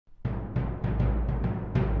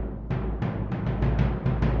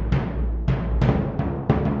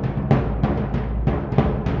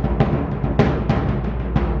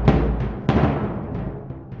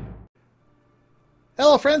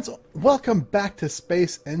Hello friends, welcome back to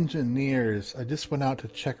Space Engineers. I just went out to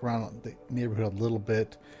check around the neighborhood a little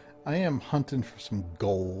bit. I am hunting for some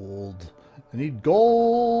gold. I need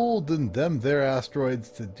gold and them there asteroids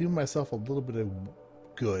to do myself a little bit of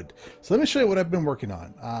good. So let me show you what I've been working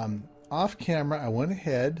on. Off camera, I went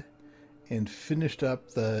ahead and finished up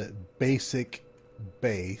the basic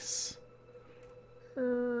base.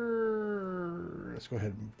 Let's go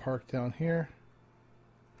ahead and park down here.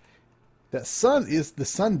 The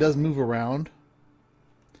sun does move around,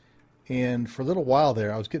 and for a little while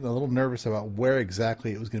there I was getting a little nervous about where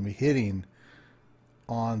exactly it was going to be hitting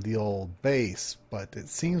on the old base, but it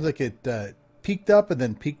seems like it peaked up and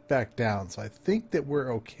then peaked back down, so I think that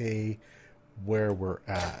we're okay where we're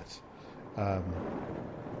at.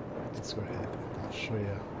 Let's go ahead, I'll show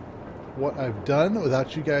you what I've done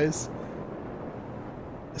without you guys.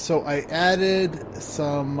 So I added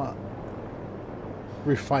some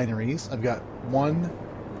refineries. I've got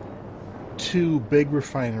two big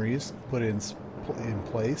refineries put in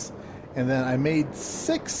place, and then I made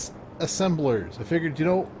 6 assemblers. I figured,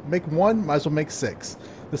 make one, might as well make 6.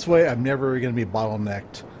 This way I'm never going to be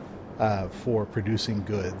bottlenecked for producing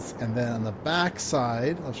goods. And then on the back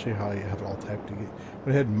side, I'll show you how you have it all typed together. Go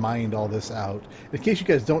ahead and mined all this out. In case you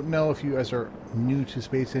guys don't know, if you guys are new to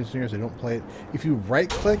Space Engineers, I don't play it. If you right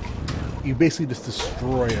click, you basically just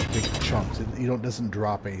destroy a big chunks. It doesn't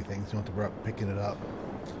drop anything, so you don't have to worry about picking it up,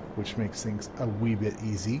 which makes things a wee bit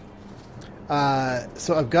easy.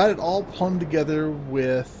 So I've got it all plumbed together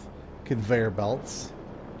with conveyor belts.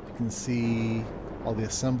 You can see all the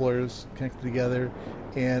assemblers connected together,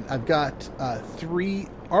 and I've got 3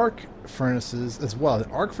 arc furnaces as well. The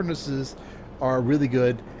arc furnaces are really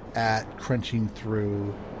good at crunching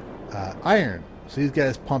through iron. So these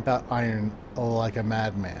guys pump out iron like a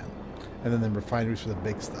madman. And then the refineries for the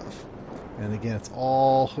big stuff. And again, it's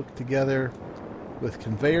all hooked together with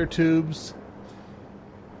conveyor tubes,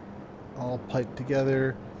 all piped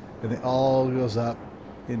together, and it all goes up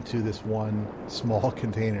into this one small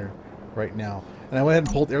container right now. And I went ahead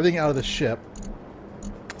and pulled everything out of the ship.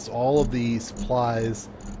 So all of the supplies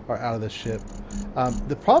are out of the ship.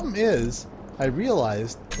 The problem is, I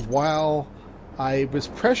realized while I was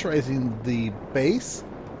pressurizing the base,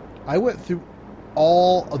 I went through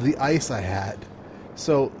all of the ice I had.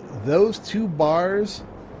 So those 2 bars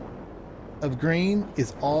of green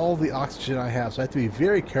is all the oxygen I have. So I have to be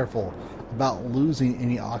very careful about losing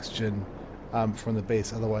any oxygen from the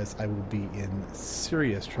base. Otherwise I will be in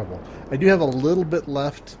serious trouble. I do have a little bit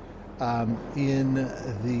left in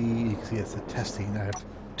the, you can see it's the testing. I have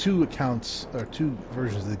 2 accounts, or 2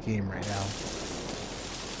 versions of the game right now.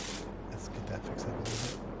 Let's get that fixed up a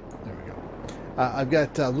little bit. There we go. I've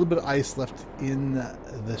got a little bit of ice left in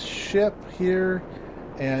the ship here,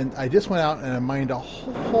 and I just went out and I mined a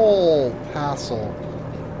whole passel,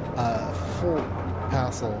 full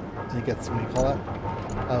passel, I think that's what you call that,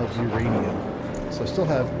 of uranium. So I still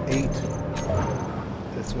have 8.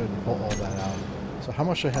 Let's go ahead and pull all that out. So how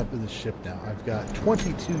much do I have in the ship now? I've got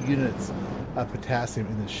 22 units of potassium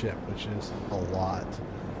in the ship, which is a lot.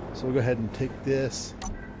 So we'll go ahead and take this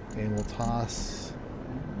and we'll toss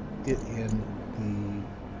it in the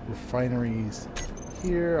refineries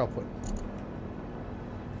here. I'll put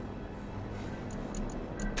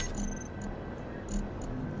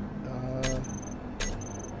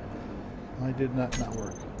I did not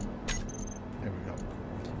work. There we go.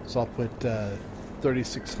 So I'll put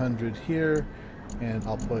 3,600 here, and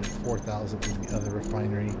I'll put 4,000 in the other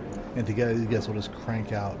refinery, and together you guys will just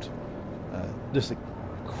crank out just a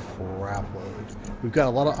crap load. We've got a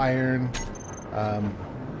lot of iron,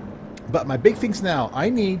 but my big things now, I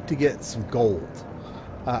need to get some gold.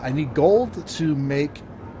 I need gold to make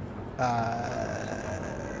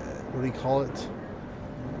what do you call it?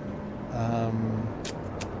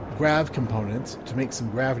 Grav components, to make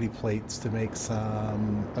some gravity plates, to make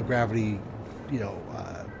some gravity,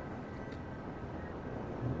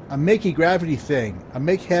 a makey gravity thing, a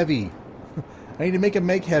make heavy. I need to make a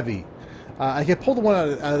make heavy. I can pull the one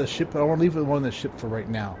out of the ship, but I want to leave the one in the ship for right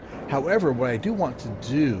now. However, what I do want to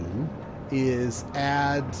do is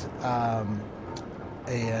add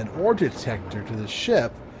an ore detector to the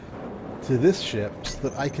ship, to this ship, so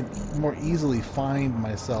that I can more easily find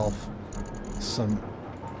myself some.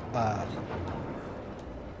 There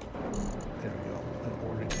we go, an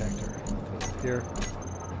ore detector. I'll put it here.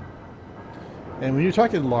 And when you're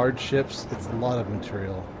talking large ships, it's a lot of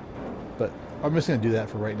material. But I'm just going to do that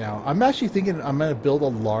for right now. I'm actually thinking I'm going to build a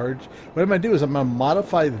large. What I'm going to do is I'm going to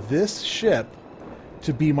modify this ship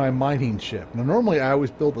to be my mining ship. Now, normally I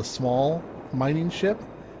always build a small mining ship,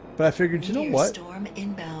 but I figured, you know what? Storm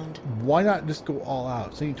inbound. Why not just go all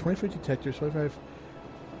out? So you need 25 detectors, 25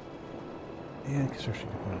 and construction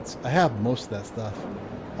components. I have most of that stuff,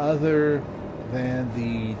 other than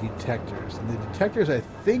the detectors. And the detectors, I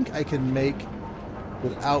think I can make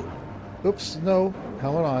without. Oops, no,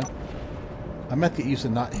 hold on. I meant to get used to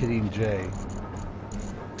not hitting J.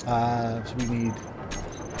 So we need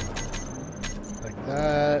like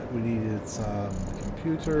that. We needed some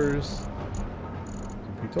computers.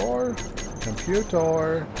 Computer.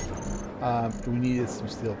 We needed some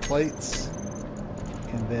steel plates,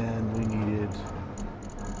 and then we needed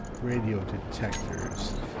radio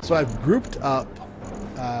detectors. So I've grouped up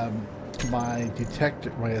my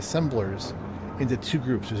assemblers into two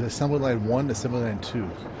groups. There's assembly line 1 and assembly line 2.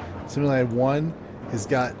 Assembly line 1 has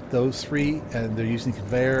got those three, and they're using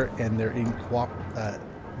conveyor, and they're in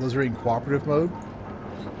those are in cooperative mode.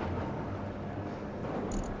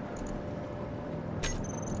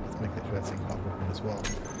 Let's make sure that's in cooperative mode as well.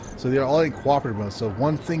 So they're all in cooperative mode. So if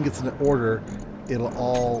one thing gets in order,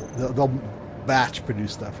 they'll batch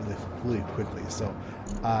produce stuff really quickly. So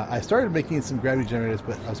I started making some gravity generators,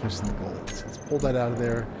 but I was missing the gold. So let's pull that out of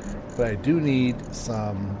there. But I do need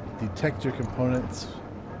some detector components,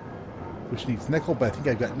 which needs nickel, but I think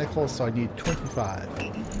I've got nickel, so I need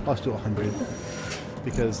 25. Let's do 100,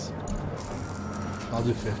 because I'll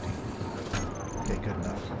do 50. Okay, good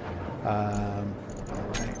enough.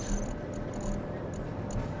 Alright.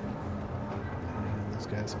 And those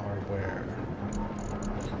guys are where?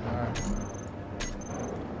 Alright.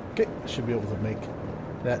 Okay, should be able to make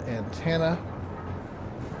that antenna.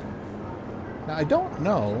 Now, I don't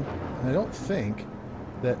know, and I don't think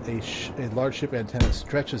that a large ship antenna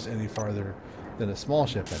stretches any farther than a small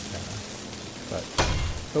ship antenna. But,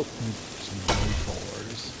 oh, need some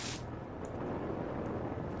motors.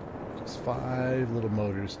 Just 5 little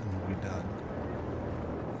motors and we'll be done.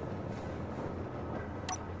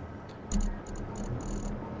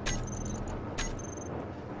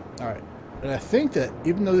 Alright, and I think that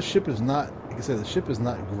even though the ship is not, like I said, the ship is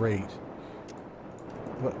not great,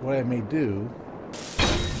 what I may do,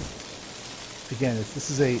 again,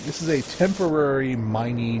 this is a temporary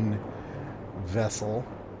mining vessel.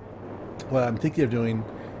 What I'm thinking of doing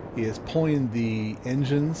is pulling the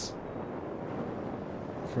engines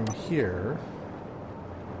from here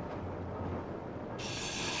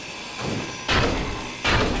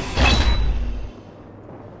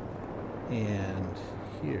and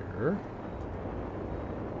here.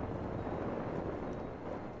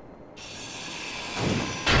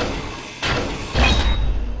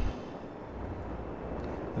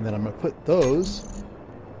 And then I'm going to put those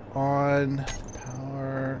on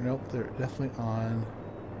power. Nope, they're definitely on.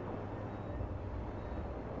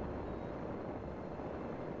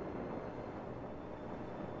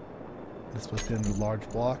 This must be under large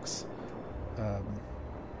blocks.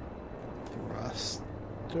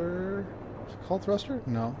 Thruster? Is it called thruster?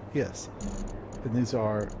 No. Yes. And these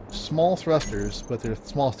are small thrusters, but they're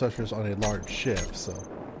small thrusters on a large ship, so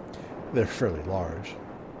they're fairly large.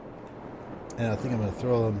 And I think I'm going to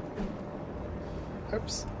throw them.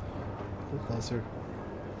 Oops. A little closer.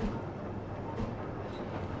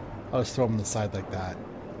 I'll just throw them on the side like that.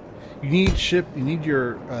 You need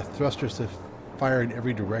your thrusters to fire in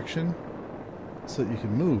every direction, so that you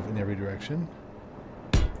can move in every direction.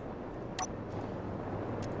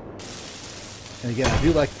 And again, I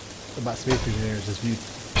do like about space engineers is you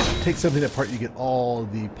take something apart, you get all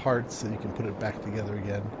the parts, so you can put it back together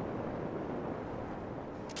again.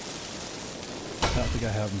 I don't think I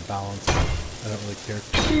have them balanced. I don't really care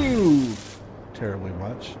too terribly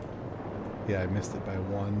much. Yeah, I missed it by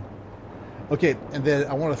 1. Okay, and then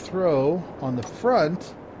I want to throw on the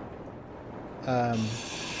front. Let's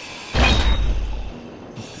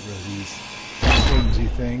get rid of these flimsy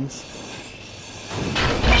things.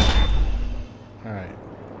 All right.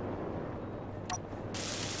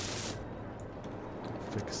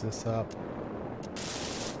 Fix this up.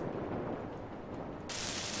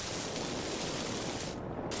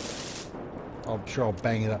 I'm sure I'll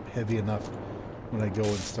bang it up heavy enough when I go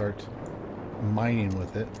and start mining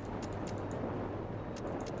with it.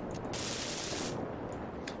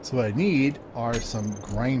 So what I need are some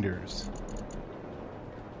grinders.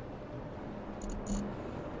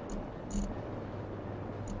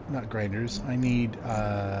 Not grinders. I need,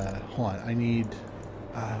 hold on. I need,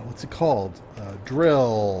 what's it called?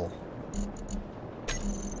 Drill.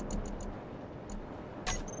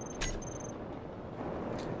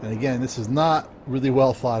 And again, this is not really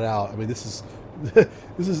well thought out. I mean, this is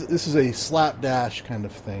this is a slapdash kind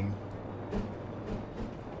of thing.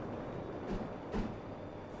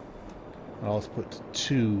 I'll just put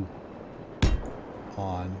 2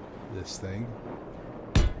 on this thing.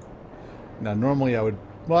 Now, normally I would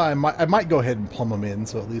Well, I might go ahead and plumb them in,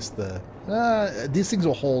 so at least these things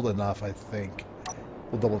will hold enough, I think.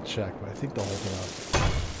 We'll double check, but I think they'll hold enough.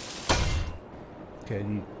 Okay, I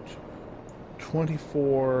need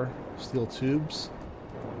 24 steel tubes.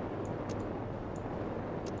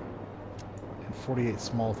 And 48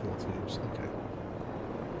 small steel tubes. Okay.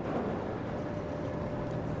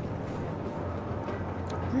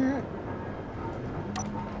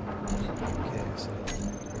 Okay, so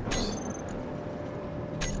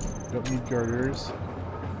don't need girders.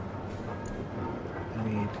 I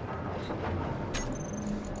need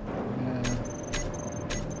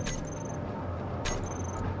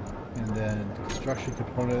and then construction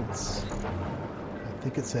components. I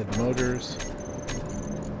think it said motors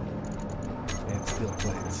and steel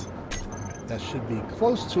plates. Alright, that should be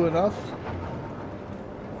close to enough.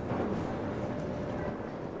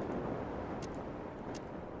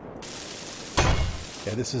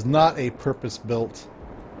 Yeah, this is not a purpose-built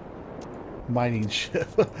mining ship.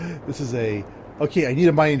 This is a, okay, I need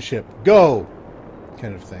a mining ship. Go!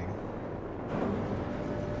 Kind of thing.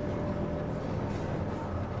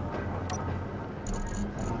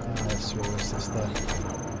 Let's service this stuff.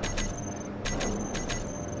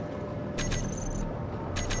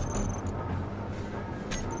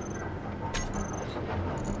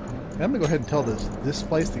 And I'm going to go ahead and tell this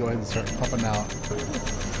place to go ahead and start pumping out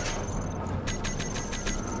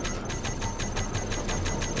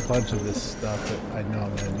bunch of this stuff that I know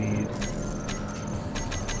I'm going to need.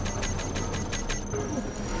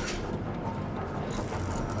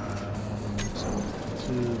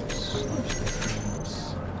 Tubes,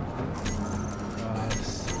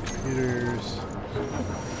 computers,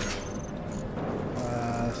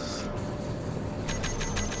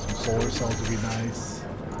 some solar cells would be nice.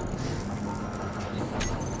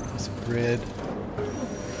 Some grid.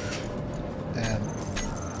 And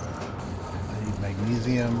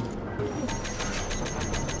magnesium.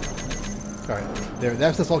 Alright, there.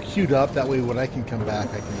 That's all queued up. That way when I can come back,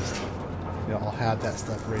 I can just, I'll have that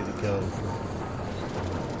stuff ready to go for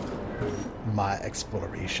my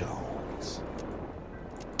explorations.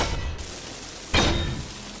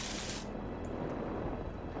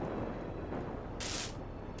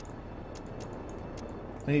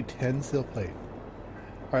 I need 10 steel plate.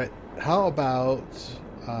 Alright, how about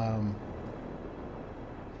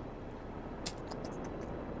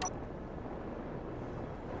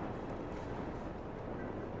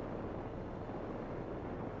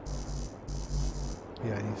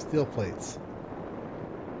yeah, I need steel plates.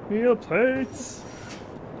 Steel plates!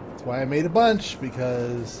 That's why I made a bunch,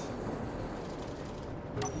 because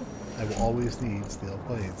I will always need steel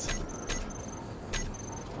plates.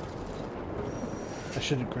 I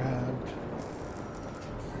should have grabbed,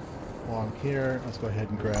 while I'm here, let's go ahead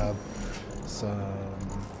and grab some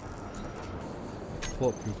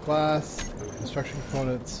bulletproof glass, construction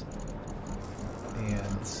components,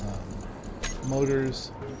 and some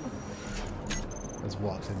motors as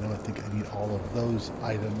well, because I think I need all of those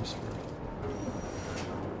items.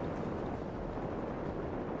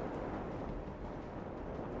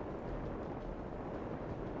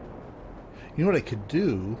 You know what I could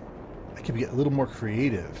do? I could get a little more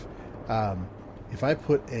creative. If I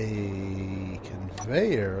put a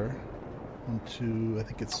conveyor onto, I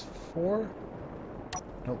think it's 4?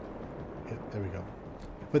 Nope. Yeah, there we go.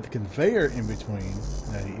 Put the conveyor in between,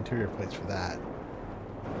 and I need interior plates for that.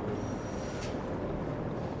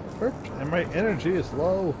 And my energy is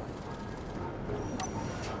low.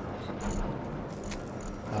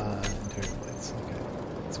 Interior plates. Okay.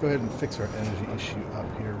 Let's go ahead and fix our energy issue up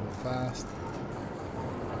here real fast.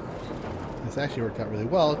 This actually worked out really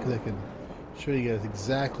well because I can show you guys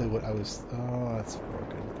exactly what I was. Oh, that's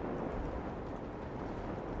broken.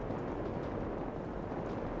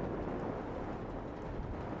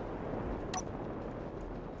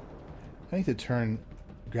 I need to turn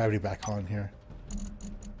gravity back on here.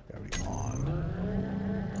 Gravity on.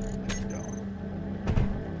 There we go.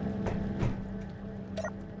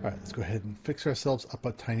 Alright, let's go ahead and fix ourselves up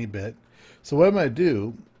a tiny bit. So what I'm going to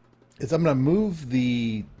do is I'm going to move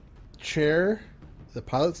the chair, the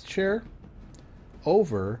pilot's chair,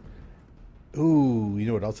 over. Ooh, you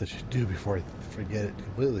know what else I should do before I forget it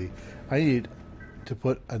completely? I need to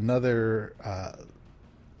put another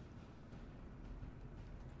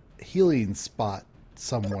healing spot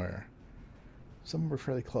somewhere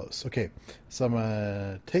fairly close. Okay, so I'm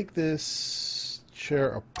gonna take this chair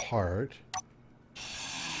apart.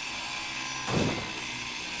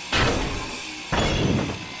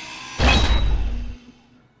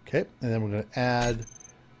 Okay, and then we're gonna add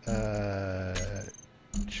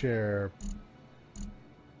chair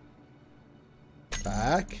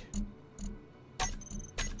back.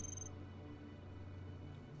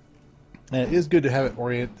 And it is good to have it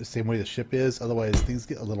orient the same way the ship is, otherwise things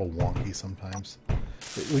get a little wonky sometimes.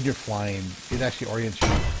 When you're flying, it actually orients you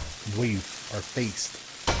the way you are faced.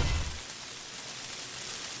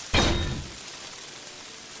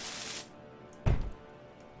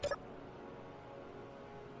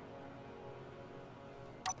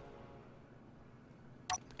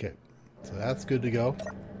 Okay, so that's good to go.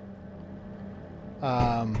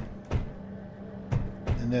 And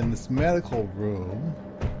then this medical room.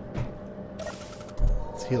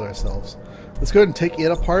 Let's heal ourselves. Let's go ahead and take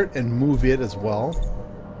it apart and move it as well.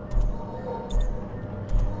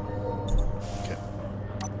 Okay.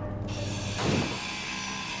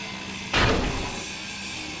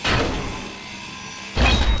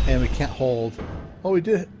 And we can't hold... Oh, we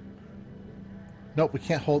did. Nope, we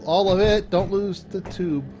can't hold all of it. Don't lose the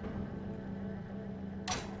tube.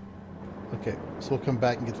 Okay, so we'll come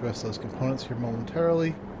back and get the rest of those components here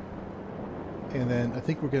momentarily. And then I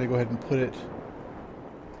think we're going to go ahead and put it...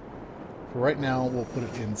 For right now, we'll put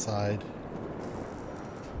it inside.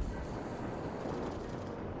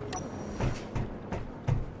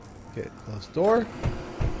 Okay, close door.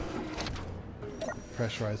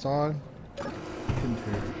 Pressurize on.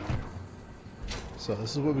 Interior. So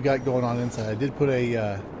this is what we got going on inside. I did put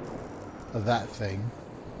a that thing.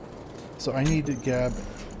 So I need to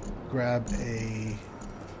grab a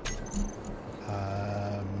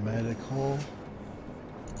medical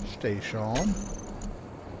station.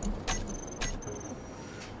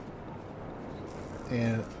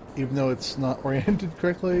 And even though it's not oriented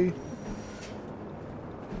correctly,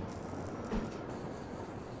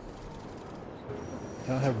 I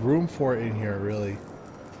don't have room for it in here, really.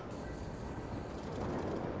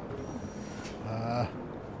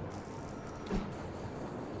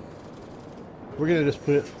 We're gonna just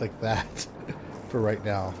put it like that for right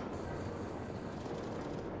now.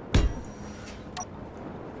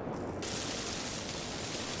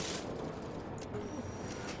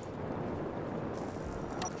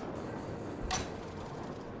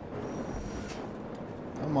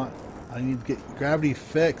 Come on, I need to get gravity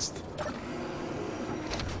fixed.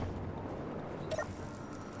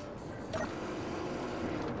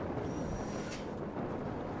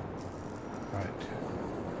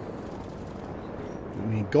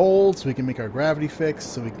 Gold so we can make our gravity fix,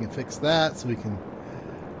 so we can fix that, so we can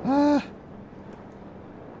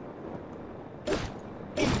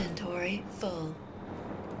inventory full.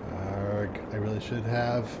 I really should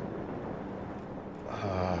have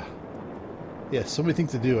yeah, so many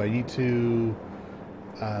things to do. I need to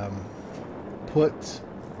put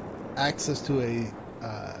access to a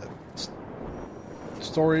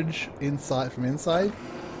storage inside from inside,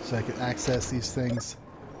 so I can access these things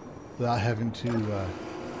without having to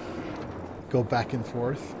go back and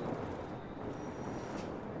forth.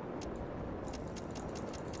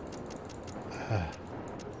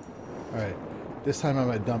 Alright, this time I'm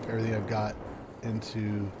going to dump everything I've got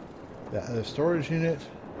into that other storage unit.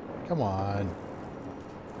 Come on.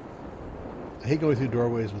 I hate going through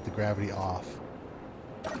doorways with the gravity off.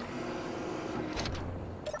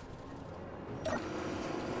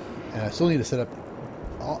 And I still need to set up...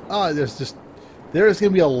 there's going to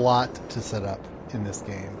be a lot to set up in this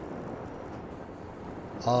game.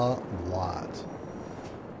 A lot.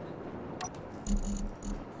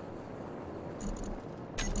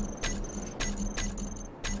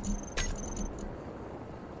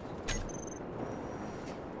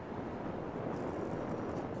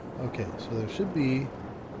 Okay, so there should be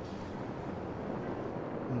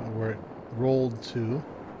where it rolled to.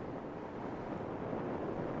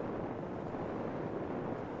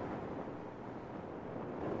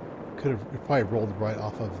 Could have probably rolled right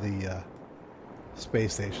off of the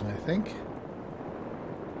space station, I think.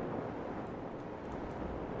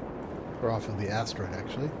 Or off of the asteroid,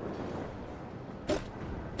 actually.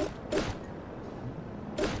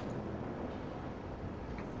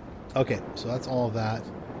 Okay, so that's all of that.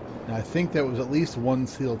 Now I think there was at least one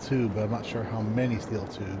steel tube, but I'm not sure how many steel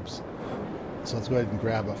tubes. So let's go ahead and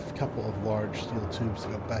grab a couple of large steel tubes to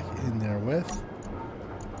go back in there with.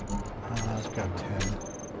 Let's grab 10.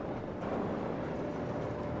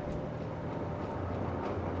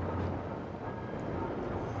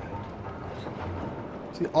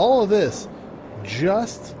 See, all of this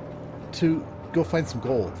just to go find some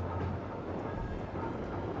gold.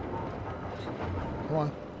 Come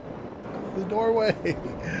on. The doorway.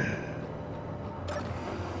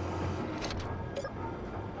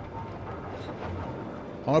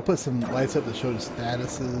 I want to put some lights up that show the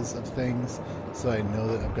statuses of things so I know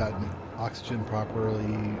that I've gotten oxygen properly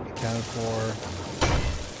accounted for.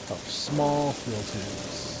 Oh, small steel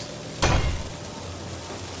tubes.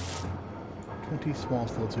 20 small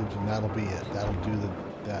steel tubes, and that'll be it. That'll do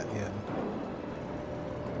that in.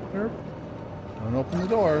 Nope. Don't open the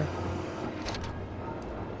door.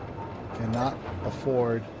 Cannot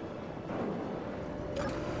afford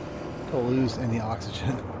to lose any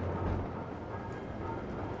oxygen.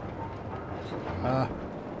 Okay.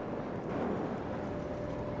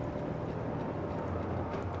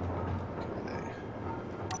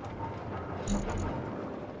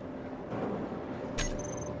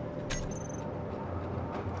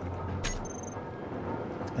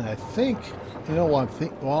 And I think, you know,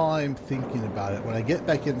 while I'm thinking about it, when I get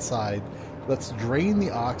back inside, let's drain the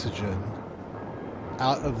oxygen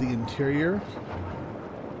out of the interior.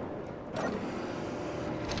 Come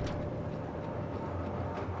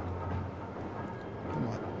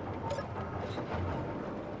on.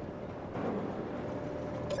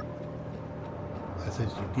 I said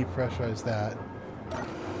you depressurize that.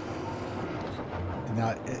 And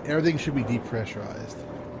now everything should be depressurized.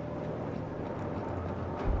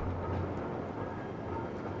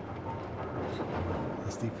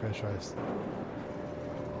 Let's depressurize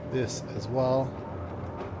this as well.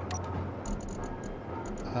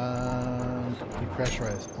 And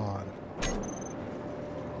depressurize on.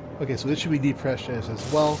 Okay, so this should be depressurized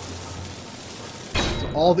as well. So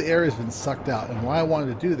all the air has been sucked out. And why I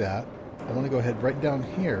wanted to do that, I want to go ahead right down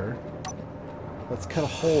here. Let's cut a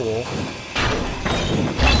hole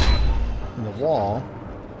in the wall.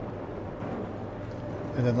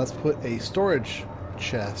 And then let's put a storage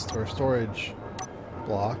chest or storage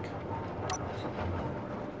block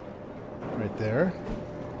right there.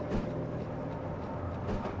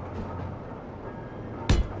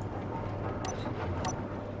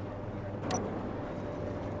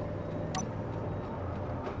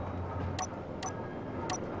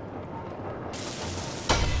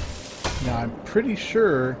 Now I'm pretty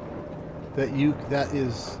sure that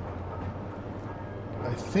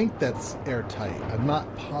I think that's airtight. I'm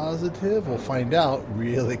not positive. We'll find out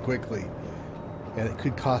really quickly. And it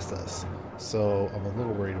could cost us. So I'm a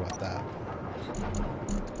little worried about that.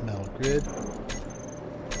 Metal grid.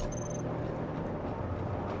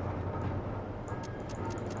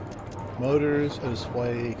 Motors, a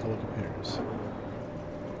display, color computers.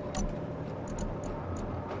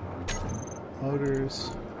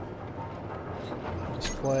 Motors,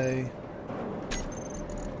 display,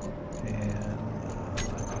 and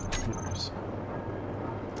computers.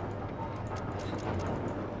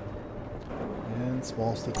 And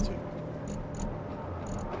small stick tube.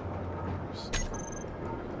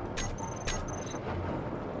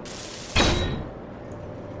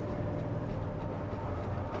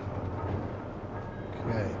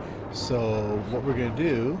 Okay, so what we're going to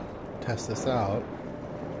do, test this out.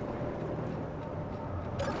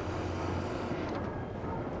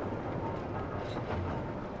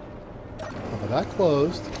 Have that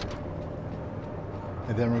closed,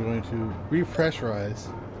 and then we're going to repressurize,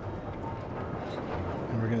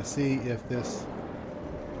 and we're going to see if this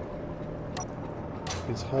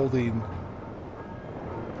is holding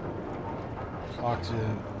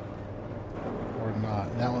oxygen or not.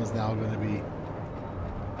 And that one's now going to be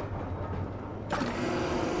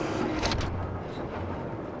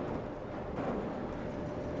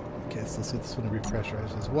okay. So let's get this one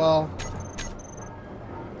repressurized as well.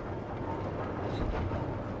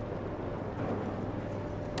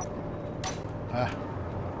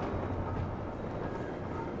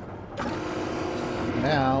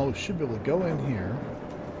 Now we should be able to go in here.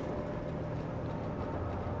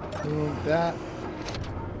 Boom, that.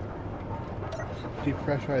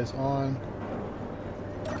 Depressurize on.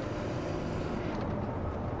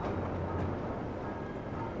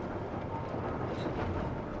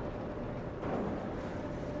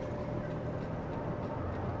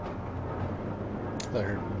 I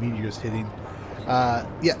heard meteors hitting.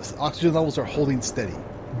 Yes, oxygen levels are holding steady.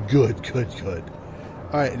 Good, good, good.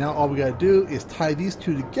 Alright, now all we gotta do is tie these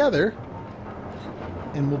two together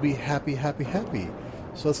and we'll be happy, happy, happy.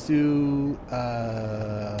 So let's do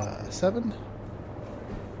 7.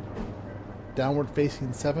 Downward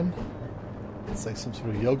facing 7. It's like some sort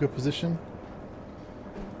of yoga position.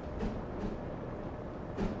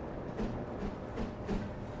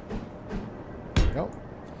 There we go.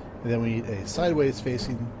 And then we need a sideways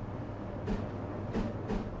facing.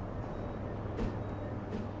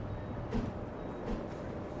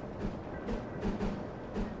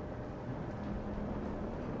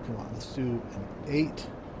 Come on, let's do an 8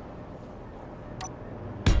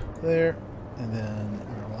 there, and then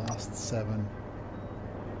our last 7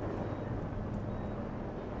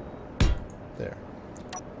 there.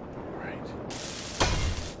 Right.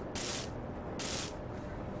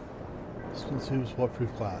 Steel tubes,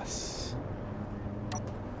 waterproof glass.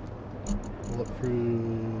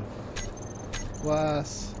 Bulletproof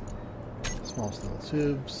glass. Small steel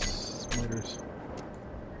tubes. Motors.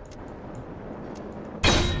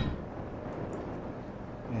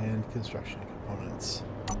 And construction components.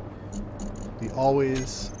 The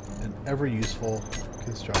always and ever useful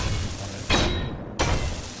construction component.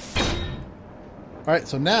 Alright,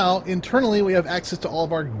 so now internally we have access to all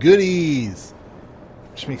of our goodies,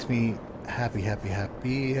 which makes me happy.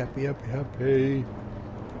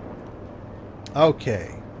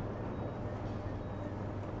 Okay.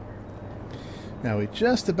 Now we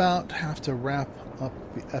just about have to wrap up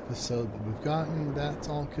the episode that we've gotten. That's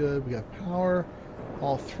all good. We got power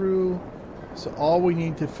all through. So all we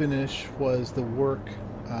need to finish was the work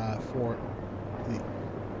for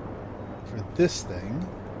this thing.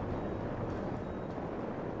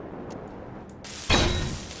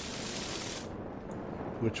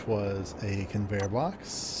 Which was a conveyor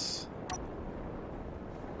box.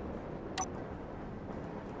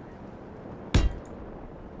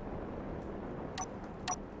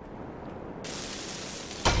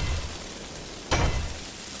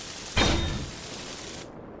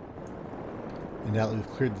 And now that we've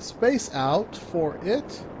cleared the space out for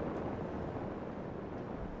it,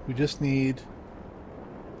 we just need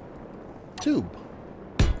tube.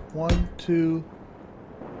 1, 2.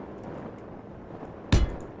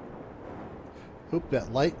 Oop,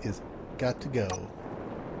 that light is got to go.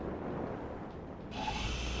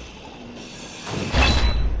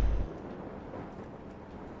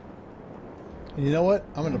 And you know what?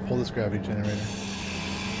 I'm going to pull this gravity generator.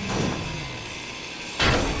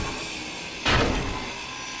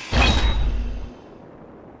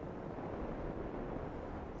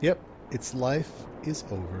 Yep, its life is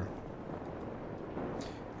over.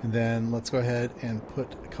 And then let's go ahead and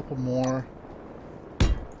put a couple more.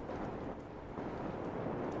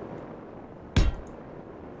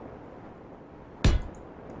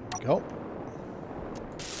 Go.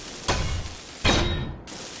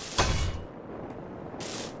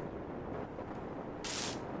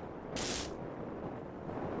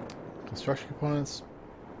 Construction components,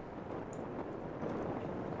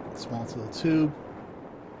 small steel tube,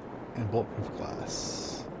 and bulletproof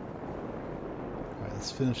glass. Alright,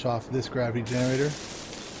 let's finish off this gravity generator.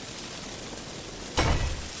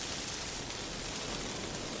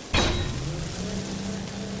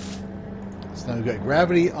 So now we've got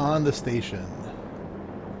gravity on the station.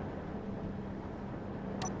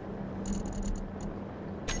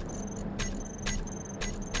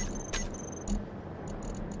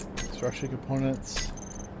 Construction components,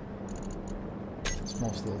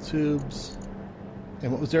 small steel tubes,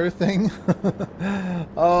 and what was the other thing?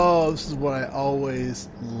 Oh, this is what I always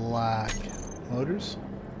lack. Motors?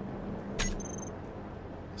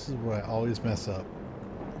 This is where I always mess up.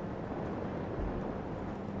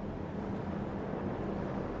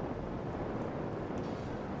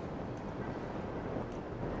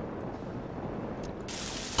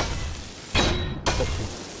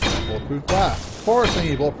 Bulletproof glass. Of course I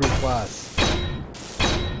need bulletproof glass.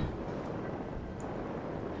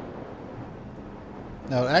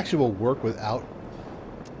 Now it actually will work without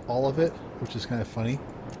all of it, which is kind of funny.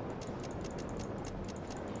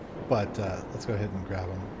 But let's go ahead and grab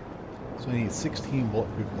them. So I need 16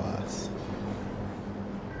 bulletproof glass.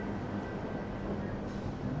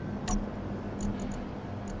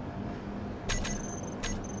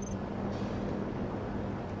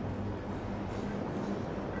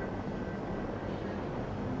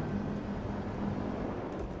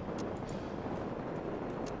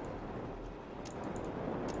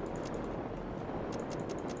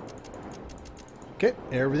 Okay,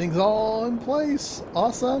 everything's all in place.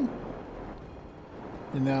 Awesome.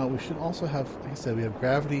 And now we should also have, like I said, we have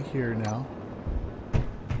gravity here now,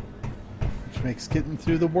 which makes getting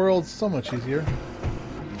through the world so much easier.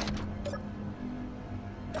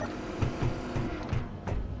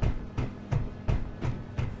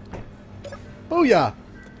 Booyah!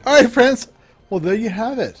 Alright, friends. Well, there you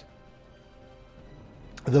have it.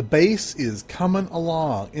 The base is coming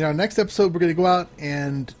along. In our next episode, we're going to go out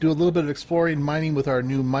and do a little bit of exploring, mining with our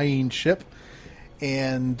new mining ship.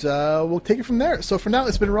 And we'll take it from there. So for now,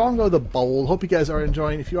 it's been Rongo the Bold. Hope you guys are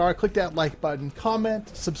enjoying. If you are, click that like button,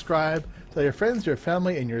 comment, subscribe, tell your friends, your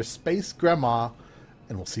family, and your space grandma.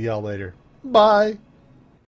 And we'll see y'all later. Bye!